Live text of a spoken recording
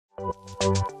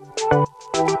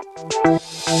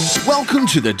Welcome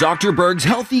to the Dr. Berg's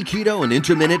Healthy Keto and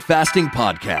Intermittent Fasting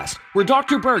Podcast, where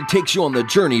Dr. Berg takes you on the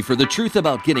journey for the truth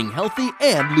about getting healthy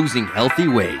and losing healthy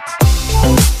weight.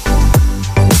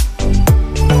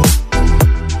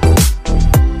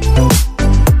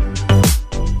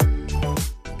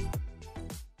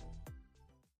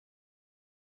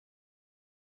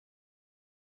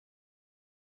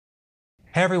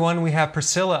 Hey everyone, we have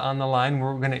Priscilla on the line.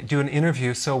 We're going to do an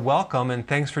interview, so welcome and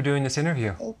thanks for doing this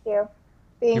interview. Thank you.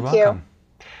 You're welcome.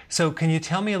 So can you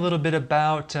tell me a little bit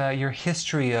about your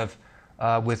history of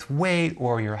with weight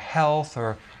or your health,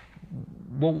 or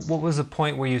what was the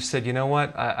point where you said, you know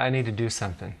what, I need to do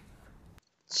something?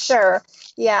 Sure.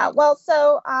 Yeah. Well,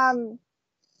 so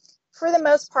for the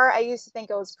most part, I used to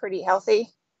think I was pretty healthy.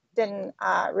 Didn't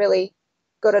really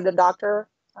go to the doctor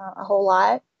a whole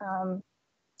lot.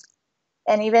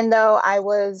 And even though I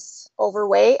was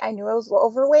overweight, I knew I was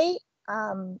overweight.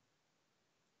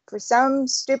 For some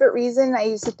stupid reason, I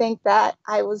used to think that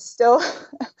I was still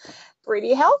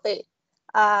pretty healthy.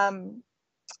 But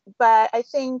I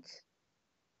think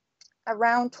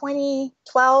around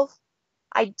 2012,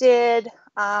 I did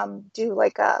do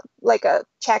like a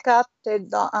checkup,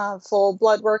 did the full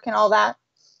blood work and all that.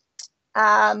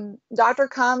 Doctor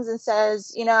comes and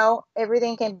says, you know,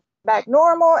 everything came back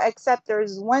normal, except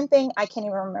there's one thing, I can't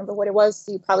even remember what it was,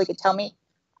 so you probably could tell me.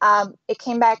 It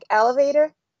came back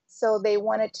elevated, so they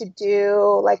wanted to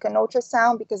do like an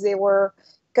ultrasound because they were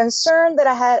concerned that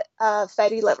I had a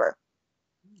fatty liver.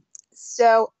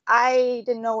 So I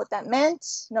didn't know what that meant.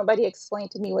 Nobody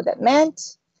explained to me what that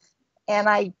meant. And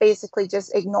I basically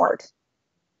just ignored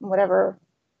whatever,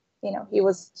 you know, he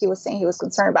was saying he was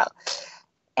concerned about.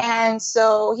 And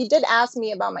so he did ask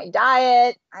me about my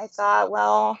diet. I thought,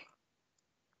 well,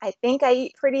 I think I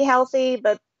eat pretty healthy,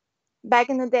 but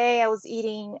back in the day I was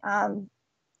eating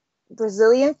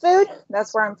Brazilian food.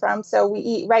 That's where I'm from. So we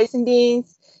eat rice and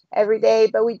beans every day,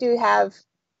 but we do have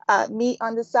meat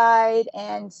on the side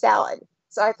and salad.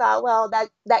 So I thought, well,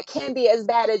 that can't be as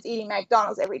bad as eating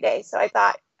McDonald's every day. So I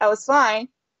thought I was fine.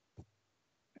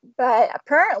 But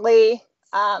apparently,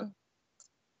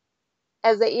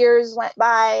 as the years went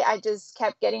by, I just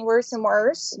kept getting worse and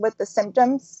worse with the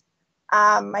symptoms.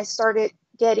 I started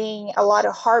getting a lot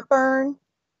of heartburn,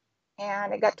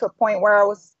 and it got to a point where I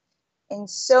was in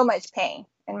so much pain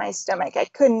in my stomach. I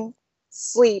couldn't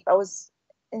sleep. I was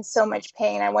in so much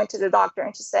pain. I went to the doctor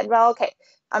and she said, well, okay,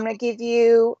 I'm going to give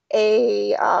you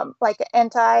a like an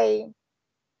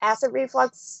anti-acid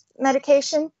reflux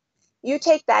medication. You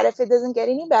take that. If it doesn't get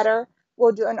any better,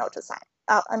 we'll do an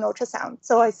ultrasound.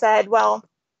 So I said, well,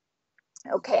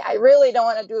 okay, I really don't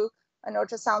want to do an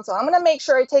ultrasound, so I'm going to make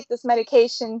sure I take this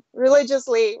medication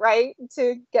religiously, right,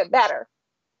 to get better.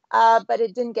 But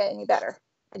it didn't get any better.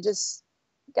 It just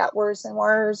got worse and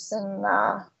worse, and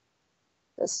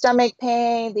the stomach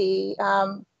pain, the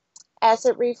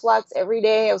acid reflux every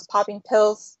day. I was popping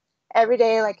pills every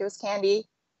day like it was candy.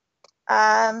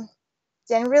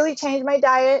 Didn't really change my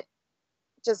diet.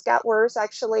 Just got worse,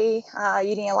 actually,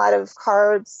 eating a lot of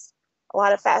carbs, a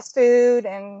lot of fast food,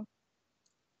 and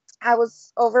I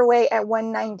was overweight at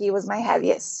 190 was my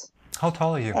heaviest. How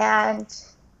tall are you? And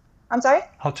I'm sorry?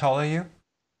 How tall are you?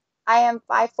 I am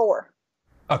 5'4".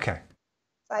 Okay.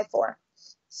 5'4".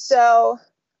 So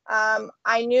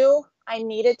I knew I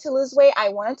needed to lose weight. I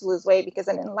wanted to lose weight because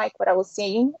I didn't like what I was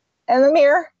seeing in the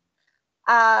mirror.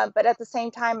 But at the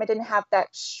same time, I didn't have that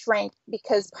strength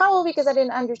probably because I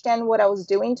didn't understand what I was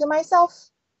doing to myself,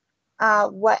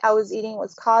 what I was eating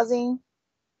was causing.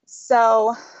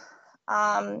 So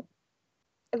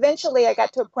eventually I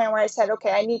got to a point where I said, okay,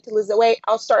 I need to lose the weight.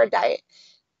 I'll start a diet.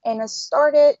 And I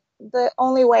started the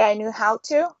only way I knew how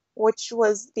to, which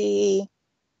was the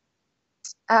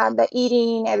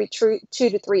eating every 2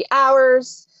 to 3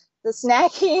 hours, the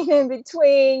snacking in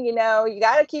between. You know, you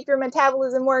got to keep your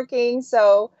metabolism working.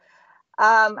 So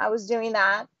I was doing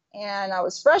that, and I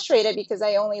was frustrated because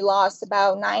I only lost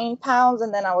about 9 pounds,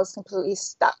 and then I was completely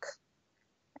stuck.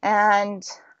 And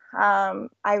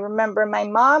I remember my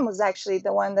mom was actually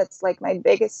the one that's like my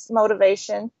biggest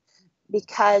motivation,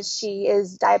 because she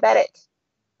is diabetic,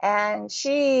 and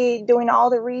she, doing all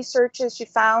the researches, she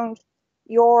found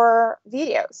your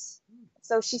videos.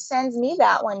 So she sends me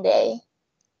that one day,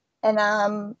 and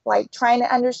I'm like trying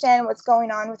to understand what's going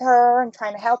on with her and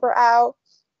trying to help her out.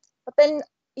 But then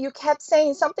you kept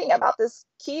saying something about this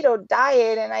keto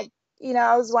diet, and I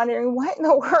was wondering, what in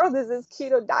the world is this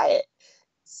keto diet?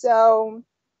 So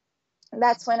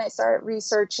that's when I started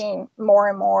researching more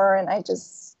and more, and I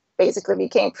just basically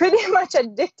became pretty much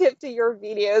addicted to your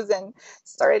videos and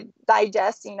started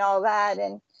digesting all that.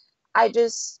 And I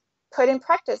just put in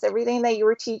practice everything that you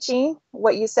were teaching.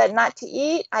 What you said not to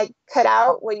eat, I cut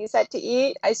out. What you said to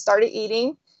eat, I started eating,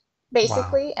 Wow.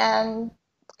 basically, and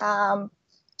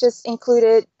just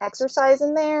included exercise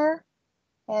in there.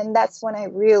 And that's when I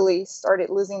really started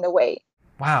losing the weight.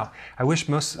 Wow. I wish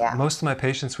Yeah. most of my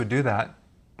patients would do that.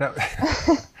 That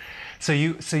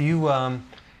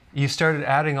you started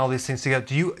adding all these things together.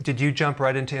 Did you jump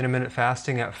right into intermittent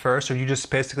fasting at first, or you just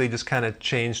basically just kind of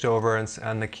changed over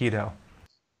on the keto?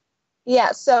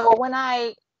 Yeah. So when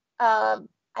I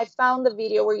found the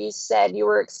video where you said you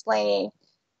were explaining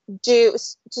do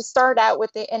to start out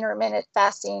with the intermittent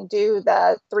fasting, do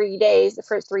the 3 days, the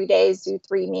first 3 days, do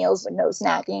 3 meals with no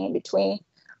snacking in between,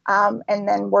 and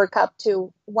then work up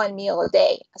to 1 meal a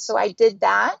day. So I did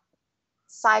that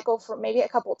cycle for maybe a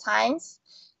couple times.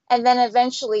 And then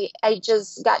eventually I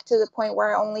just got to the point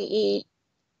where I only eat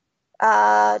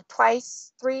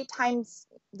twice, 3 times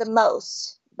the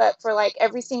most. But for like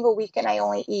every single weekend, I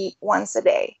only eat once a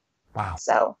day. Wow.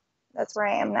 So that's where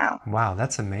I am now. Wow,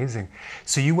 that's amazing.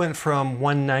 So you went from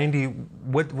 190.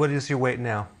 What is your weight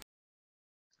now?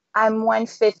 I'm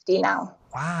 150 now.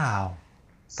 Wow,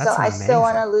 So that's I still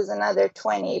want amazing. to lose another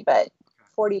 20, but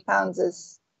 40 pounds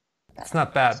is It's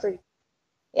not bad. pretty,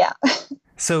 yeah.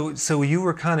 So you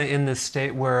were kind of in this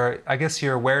state where I guess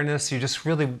your awareness, you just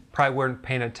really probably weren't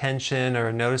paying attention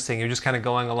or noticing. You're just kind of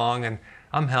going along and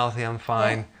I'm healthy, I'm Yeah.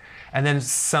 fine. And then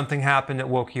something happened that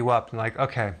woke you up and like,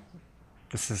 okay,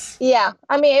 this is Yeah.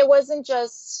 I mean, it wasn't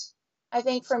just, I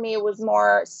think for me, it was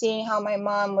more seeing how my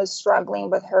mom was struggling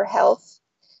with her health.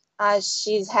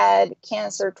 She's had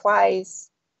cancer twice,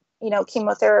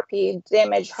 chemotherapy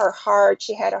damaged her heart.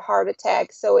 She had a heart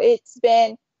attack. So it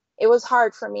was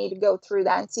hard for me to go through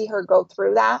that and see her go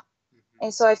through that.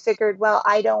 And so I figured, well,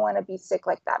 I don't want to be sick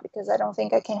like that because I don't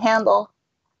think I can handle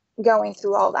going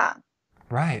through all that.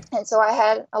 right. And so I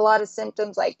had a lot of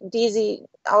symptoms like dizzy.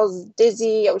 I was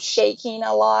dizzy. I was shaking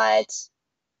a lot.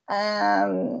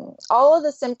 All of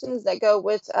the symptoms that go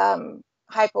with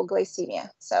hypoglycemia.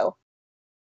 So,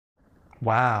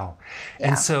 Wow.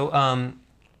 And yeah. so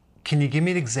can you give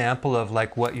me an example of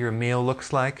like what your meal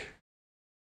looks like?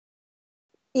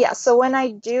 Yeah. So when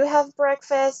I do have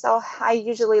breakfast, I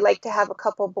usually like to have a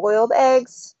couple boiled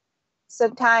eggs.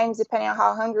 Sometimes, depending on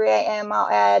how hungry I am, I'll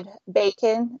add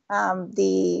bacon,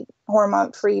 the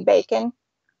hormone-free bacon.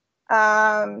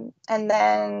 And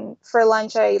then for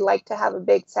lunch, I like to have a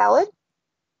big salad.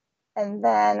 And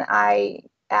then I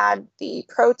add the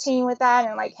protein with that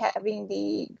and like having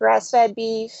the grass-fed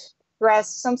beef,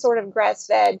 some sort of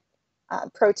grass-fed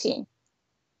protein.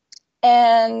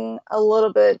 And a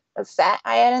little bit of fat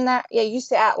I add in that. Yeah, I used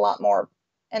to add a lot more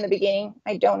in the beginning.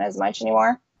 I don't as much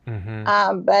anymore.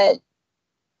 Mm-hmm. But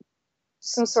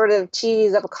some sort of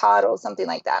cheese, avocado, something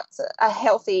like that. So a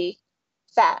healthy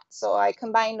fat. So I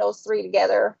combine those three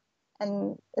together.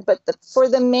 For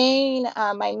the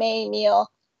my main meal,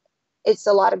 it's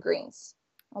a lot of greens,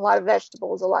 a lot of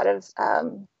vegetables, a lot of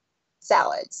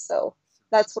salads. So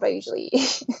that's what I usually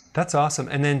eat. That's awesome.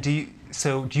 And then do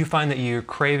you find that your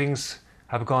cravings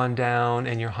have gone down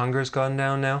and your hunger's gone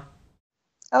down now?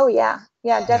 Oh yeah,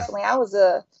 yeah, Yeah. definitely. I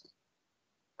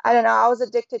don't know, I was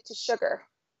addicted to sugar.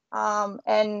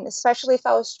 And especially if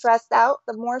I was stressed out,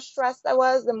 the more stressed I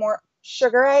was, the more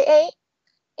sugar I ate.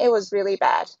 It was really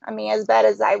bad. I mean, as bad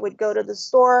as I would go to the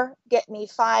store, get me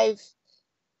five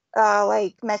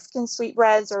like Mexican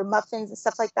sweetbreads or muffins and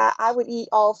stuff like that. I would eat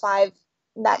all five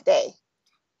that day.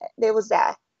 It was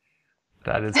bad.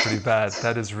 That is pretty bad.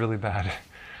 That is really bad.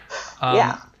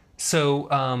 Yeah.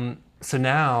 Um, so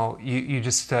now you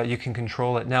just you can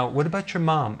control it. Now, what about your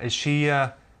mom? Is she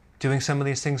doing some of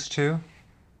these things too?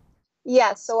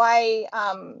 Yeah. So I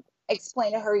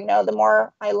explained to her, the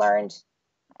more I learned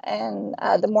and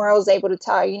the more I was able to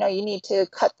tell her, you need to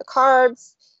cut the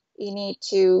carbs. You need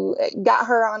to got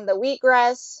her on the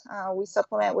wheatgrass. We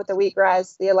supplement with the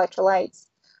wheatgrass, the electrolytes,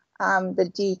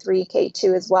 the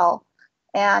D3K2 as well.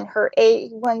 And her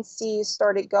A1C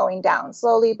started going down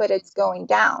slowly, but it's going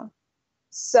down.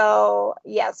 So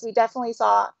yes, we definitely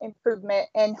saw improvement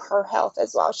in her health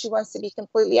as well. She wants to be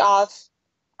completely off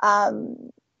um,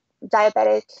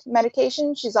 diabetic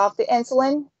medication. She's off the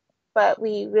insulin, but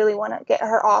we really want to get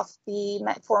her off the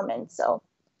metformin. So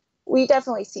we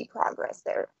definitely see progress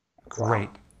there as Great,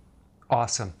 well.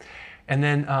 awesome. And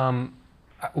then,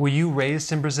 were you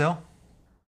raised in Brazil?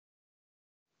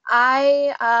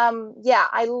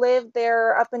 I lived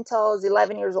there up until I was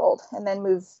 11 years old and then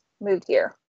moved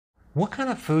here. What kind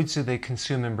of foods do they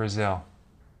consume in Brazil?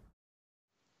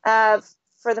 Uh,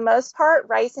 for the most part,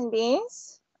 rice and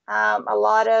beans, a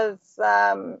lot of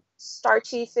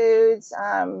starchy foods,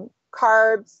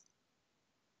 carbs,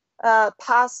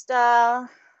 Pasta,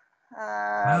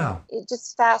 Wow.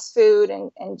 just fast food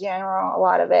in general, a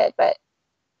lot of it. But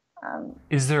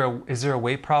Is there a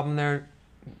weight problem there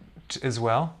as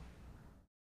well?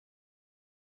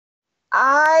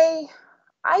 I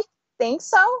I think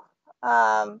so.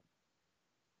 Um,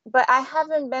 but I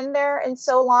haven't been there in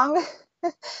so long.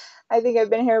 I think I've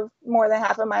been here more than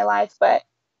half of my life. But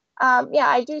yeah,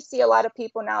 I do see a lot of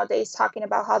people nowadays talking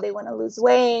about how they want to lose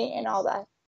weight and all that.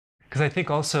 Because I think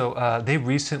also they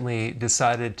recently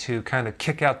decided to kind of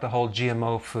kick out the whole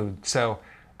GMO food. So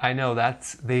I know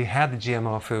that's they had the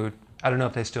GMO food. I don't know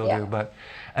if they still Yeah. do, but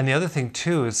and the other thing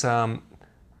too is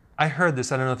I heard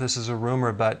this. I don't know if this is a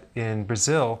rumor, but in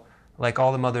Brazil, like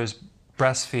all the mothers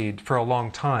breastfeed for a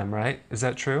long time, right? Is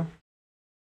that true?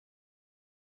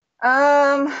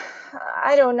 Um,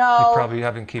 I don't You know probably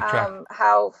haven't keep track.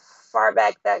 how far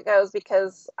back that goes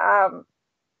because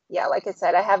yeah, like I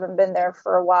said, I haven't been there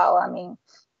for a while. I mean,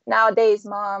 nowadays,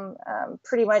 mom,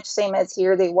 pretty much same as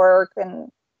here. They work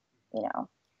and you know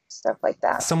stuff like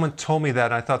that. Someone told me that,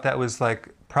 and I thought that was like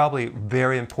probably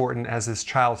very important as this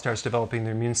child starts developing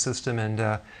their immune system, and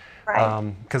Right,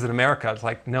 because in America, it's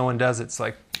like no one does it. It's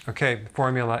like okay,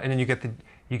 formula, and then you get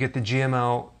the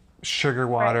GMO sugar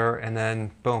right. water, and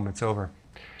then boom, it's over.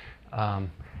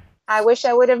 Um, I wish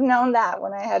I would have known that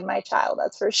when I had my child.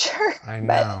 That's for sure. I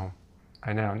But know,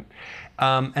 I know.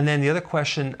 And then the other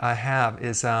question I have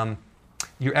is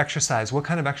your exercise. What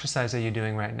kind of exercise are you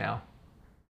doing right now?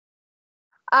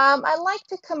 I like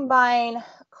to combine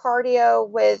cardio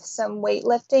with some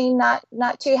weightlifting,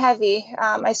 not too heavy.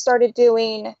 I started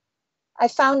doing. I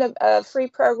found a free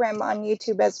program on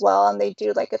YouTube as well, and they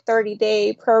do like a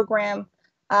 30-day program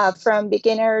from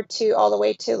beginner to all the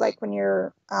way to like when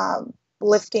you're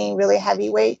lifting really heavy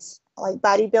weights, like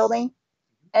bodybuilding.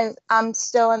 And I'm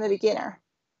still in the beginner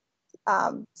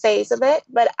phase of it,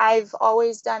 but I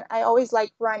always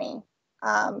like running.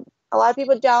 A lot of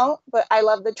people don't, but I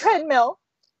love the treadmill,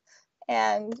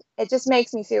 and it just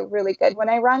makes me feel really good when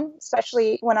I run,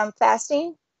 especially when I'm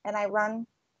fasting and I run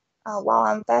while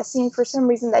I'm fasting. For some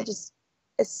reason, that just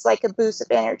it's like a boost of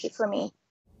energy for me.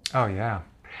 Oh yeah.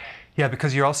 Yeah,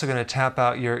 because you're also going to tap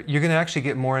out you're going to actually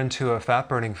get more into a fat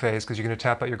burning phase because you're going to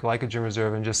tap out your glycogen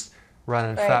reserve and just run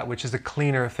on Right, fat, which is a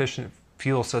cleaner, efficient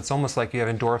fuel. So it's almost like you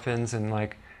have endorphins and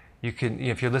like you can,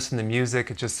 if you're listening to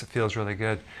music, it just feels really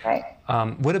good. right.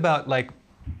 What about like,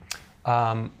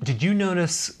 did you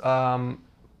notice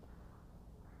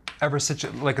ever such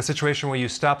like a situation where you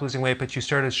stopped losing weight but you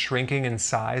started shrinking in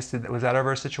size? Was that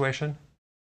ever a situation?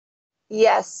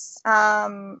 Yes.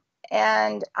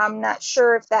 And I'm not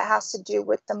sure if that has to do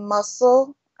with the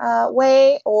muscle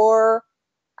way or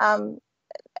um,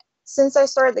 since I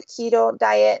started the keto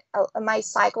diet, my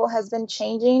cycle has been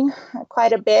changing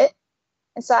quite a bit.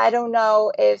 And so I don't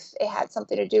know if it had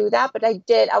something to do with that, but I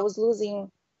did. I was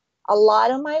losing a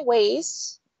lot of my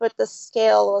waist, but the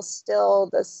scale was still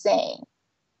the same,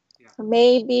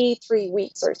 maybe 3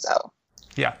 weeks or so.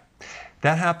 Yeah.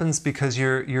 That happens because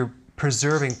you're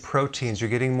preserving proteins. You're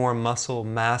getting more muscle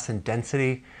mass and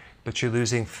density, but you're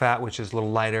losing fat, which is a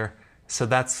little lighter. So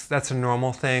that's a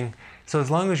normal thing. So as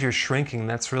long as you're shrinking,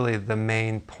 that's really the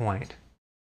main point.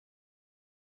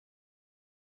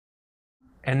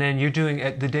 And then you're doing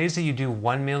the days that you do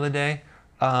one meal a day.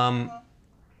 Um,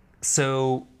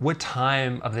 so what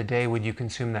time of the day would you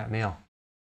consume that meal?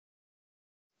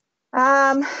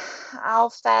 Um, I'll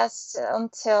fast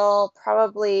until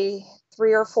probably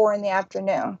 3 or 4 in the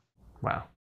afternoon. Wow,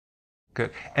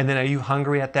 good. And then are you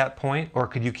hungry at that point, or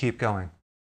could you keep going?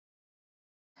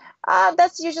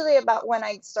 That's usually about when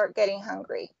I start getting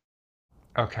hungry.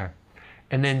 Okay.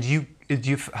 And then do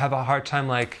you have a hard time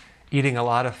like eating a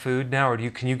lot of food now, or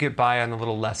can you get by on a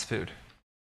little less food?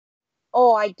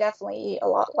 Oh, I definitely eat a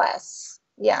lot less.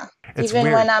 Yeah. It's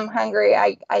Even when weird. I'm hungry,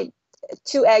 I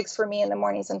 2 eggs for me in the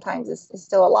morning sometimes is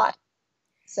still a lot.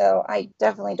 So I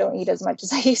definitely don't eat as much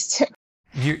as I used to.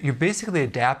 You're basically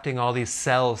adapting all these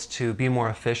cells to be more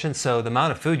efficient. So the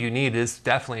amount of food you need is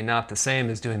definitely not the same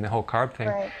as doing the whole carb thing.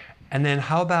 Right. And then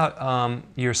how about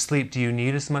your sleep? Do you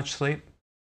need as much sleep?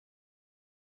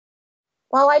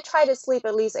 Well, I try to sleep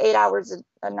at least 8 hours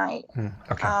a night.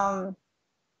 Okay. Um,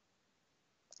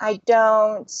 I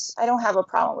don't have a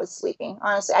problem with sleeping.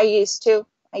 Honestly, I used to.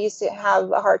 I used to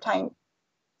have a hard time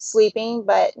sleeping,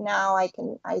 but now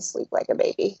I sleep like a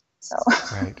baby. So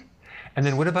Great. And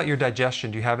then what about your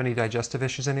digestion? Do you have any digestive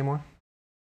issues anymore?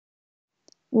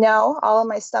 no, all of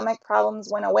my stomach problems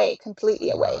went away,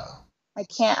 completely away. Wow.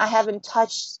 I haven't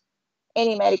touched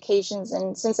any medications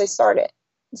and since I started.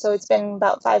 So it's been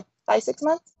about 6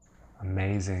 months.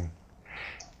 Amazing.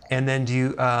 And then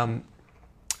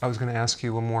I was going to ask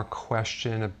you one more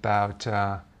question about,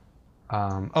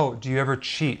 oh, do you ever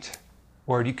cheat?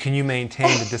 Or can you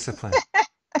maintain the discipline?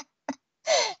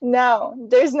 No,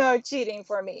 there's no cheating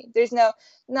for me.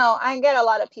 No, I get a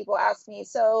lot of people ask me,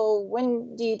 so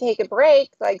when do you take a break?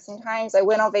 Like sometimes I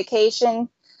went on vacation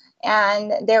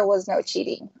and there was no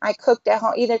cheating. I cooked at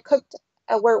home, either cooked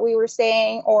at where we were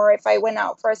staying, or if I went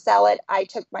out for a salad, I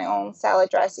took my own salad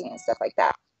dressing and stuff like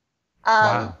that.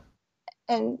 Um, Wow.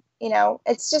 and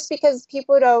it's just because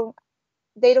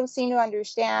they don't seem to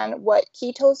understand what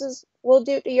ketosis will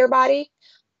do to your body.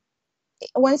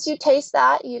 Once you taste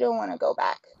that, you don't want to go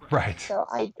back. Right. So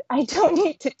I don't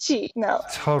need to cheat. No, no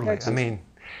Totally. I cheating. mean,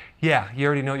 yeah, you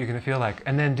already know what you're going to feel like.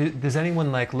 And then does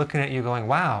anyone like looking at you going,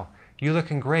 wow, you're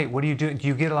looking great. What are you doing? Do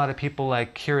you get a lot of people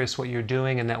like curious what you're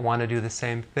doing and that want to do the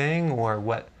same thing, or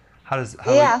what?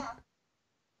 Yeah.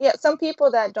 Yeah, some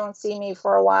people that don't see me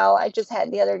for a while. I just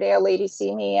had the other day a lady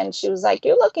see me and she was like,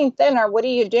 "You're looking thinner. What are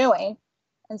you doing?"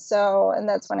 And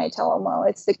that's when I tell them, "Well,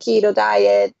 it's the keto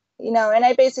diet, and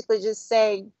I basically just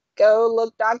say, "Go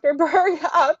look Dr. Berg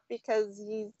up because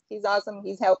he's awesome.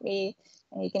 He's helped me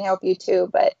and he can help you too."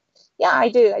 But yeah, I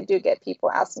do get people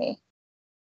ask me.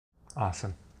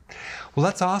 Awesome. Well,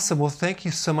 that's awesome. Well, thank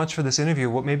you so much for this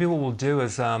interview. Maybe what we'll do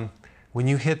is when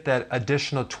you hit that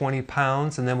additional 20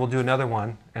 pounds, and then we'll do another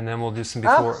one, and then we'll do some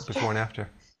Oh, before and after.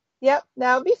 yep,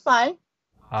 that would be fun.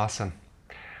 Awesome.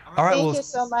 All right. Thank Well, you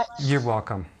so much. you're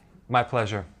welcome. My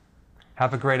pleasure.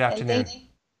 Have a great And afternoon.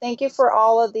 thank you for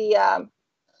all the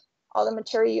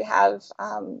material you have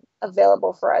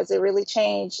available for us. It really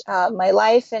changed my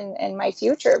life and my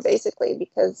future, basically,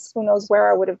 because who knows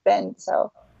where I would have been.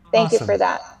 So thank you Awesome. for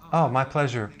that. Oh, my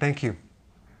pleasure. Thank you.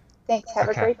 Thanks. Have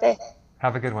a Okay. great day.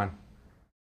 Have a good one.